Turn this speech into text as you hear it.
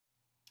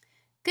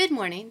Good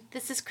morning.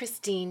 This is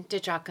Christine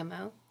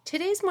DiGiacomo.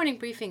 Today's morning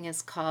briefing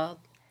is called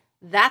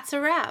That's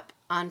a Wrap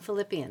on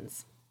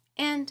Philippians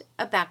and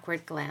a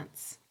Backward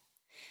Glance.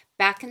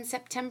 Back in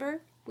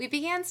September, we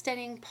began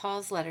studying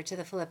Paul's letter to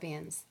the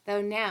Philippians,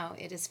 though now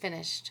it is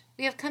finished.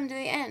 We have come to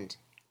the end.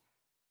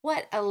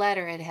 What a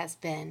letter it has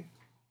been.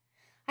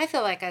 I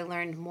feel like I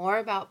learned more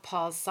about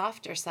Paul's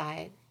softer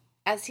side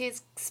as he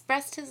has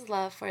expressed his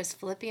love for his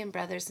Philippian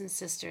brothers and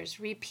sisters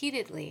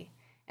repeatedly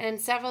and in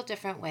several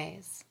different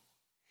ways.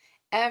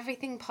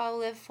 Everything Paul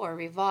lived for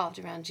revolved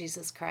around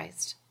Jesus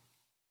Christ.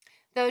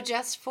 Though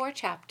just 4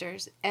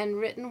 chapters and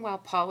written while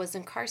Paul was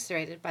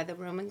incarcerated by the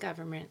Roman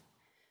government,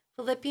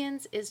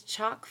 Philippians is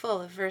chock full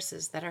of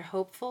verses that are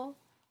hopeful,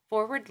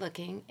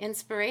 forward-looking,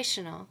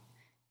 inspirational,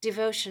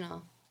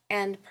 devotional,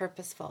 and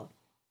purposeful.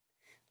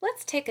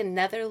 Let's take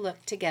another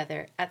look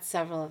together at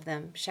several of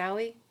them, shall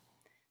we?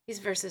 These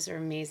verses are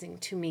amazing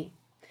to me.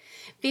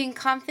 Being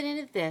confident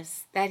of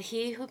this, that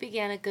he who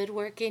began a good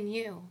work in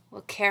you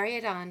will carry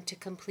it on to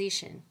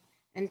completion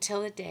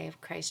until the day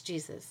of Christ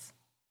Jesus.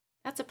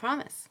 That's a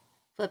promise.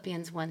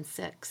 Philippians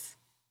 1:6.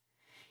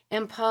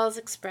 And Paul's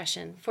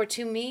expression, for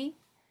to me,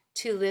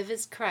 to live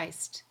is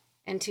Christ,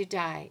 and to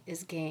die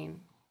is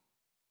gain.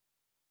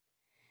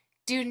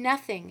 Do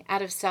nothing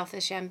out of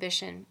selfish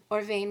ambition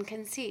or vain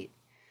conceit,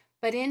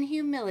 but in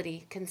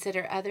humility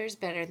consider others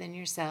better than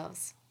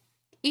yourselves.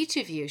 Each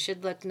of you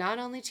should look not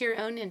only to your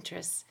own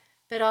interests,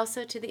 but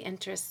also to the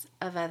interests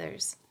of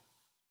others.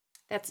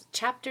 That's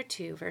chapter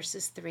 2,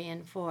 verses 3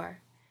 and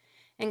 4.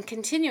 And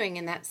continuing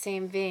in that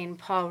same vein,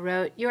 Paul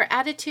wrote, your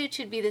attitude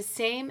should be the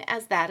same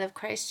as that of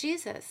Christ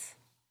Jesus.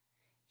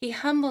 He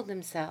humbled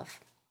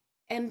himself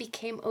and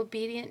became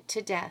obedient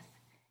to death,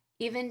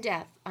 even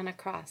death on a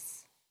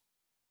cross.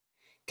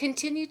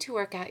 Continue to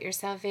work out your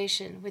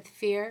salvation with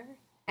fear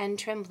and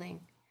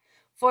trembling,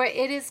 for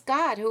it is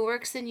God who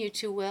works in you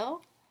to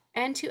will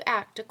and to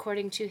act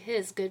according to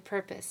his good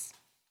purpose.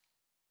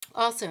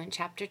 Also in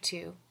chapter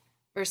 2,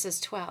 verses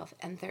 12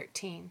 and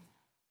 13.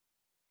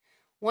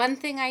 One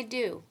thing I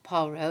do,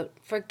 Paul wrote,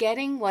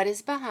 forgetting what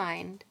is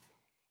behind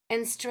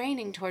and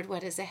straining toward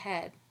what is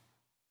ahead.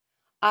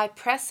 I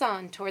press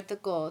on toward the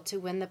goal to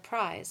win the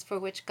prize for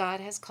which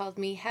God has called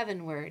me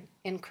heavenward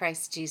in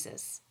Christ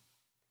Jesus.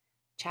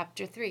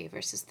 Chapter 3,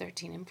 verses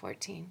 13 and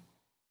 14.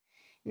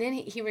 And then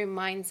he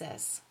reminds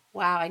us,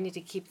 wow, I need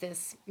to keep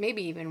this,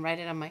 maybe even write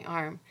it on my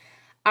arm.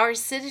 Our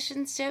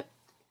citizenship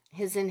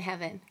is in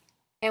heaven,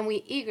 and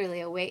we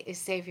eagerly await a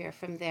Savior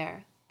from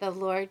there, the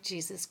Lord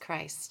Jesus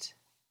Christ.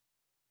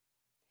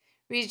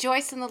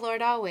 Rejoice in the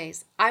Lord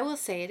always. I will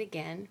say it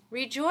again,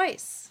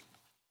 rejoice.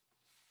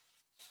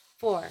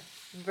 4,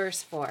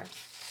 verse 4.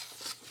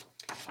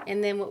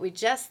 And then what we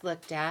just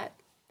looked at,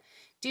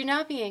 do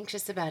not be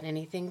anxious about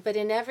anything, but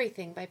in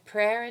everything by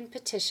prayer and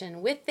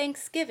petition with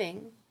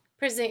thanksgiving,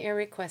 present your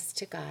requests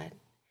to God.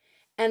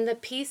 And the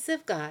peace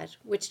of God,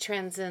 which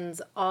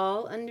transcends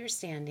all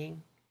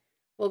understanding,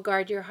 will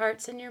guard your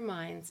hearts and your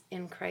minds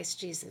in Christ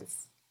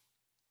Jesus.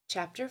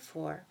 Chapter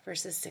 4,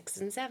 verses 6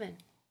 and 7.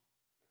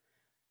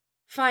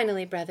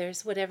 Finally,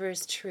 brothers, whatever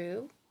is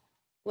true,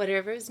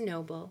 whatever is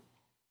noble,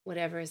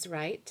 whatever is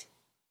right,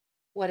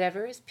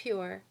 whatever is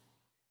pure,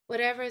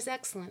 whatever is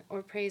excellent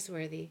or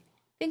praiseworthy,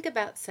 think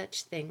about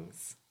such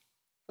things.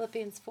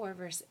 Philippians 4,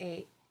 verse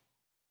 8.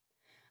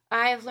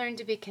 I have learned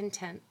to be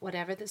content,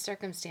 whatever the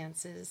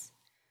circumstances.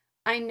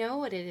 I know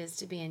what it is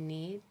to be in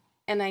need,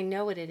 and I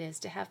know what it is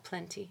to have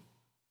plenty.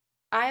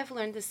 I have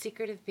learned the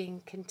secret of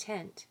being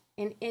content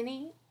in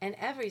any and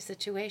every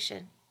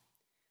situation,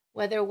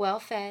 whether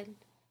well-fed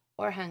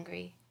or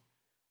hungry,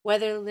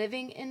 whether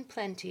living in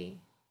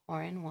plenty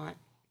or in want.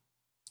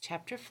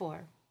 Chapter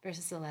 4,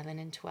 verses 11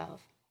 and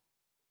 12.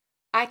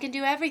 I can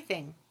do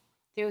everything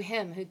through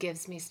him who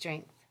gives me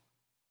strength.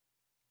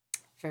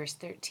 Verse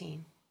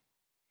 13.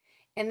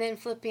 And then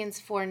Philippians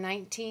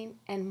 4:19,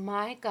 and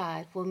my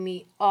God will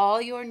meet all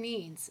your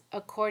needs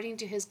according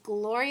to his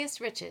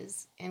glorious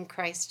riches in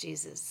Christ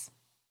Jesus.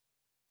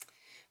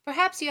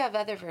 Perhaps you have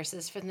other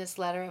verses from this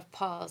letter of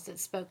Paul's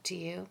that spoke to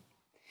you,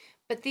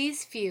 but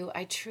these few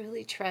I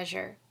truly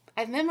treasure.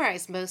 I've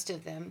memorized most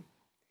of them.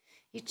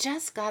 You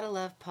just gotta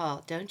love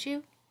Paul, don't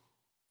you?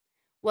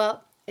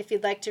 Well, if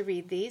you'd like to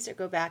read these or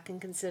go back and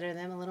consider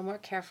them a little more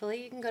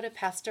carefully, you can go to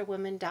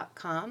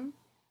pastorwoman.com,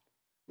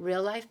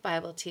 Real Life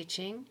Bible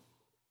Teaching,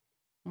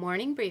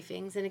 Morning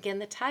Briefings, and again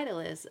the title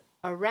is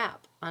A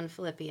Wrap on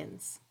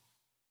Philippians.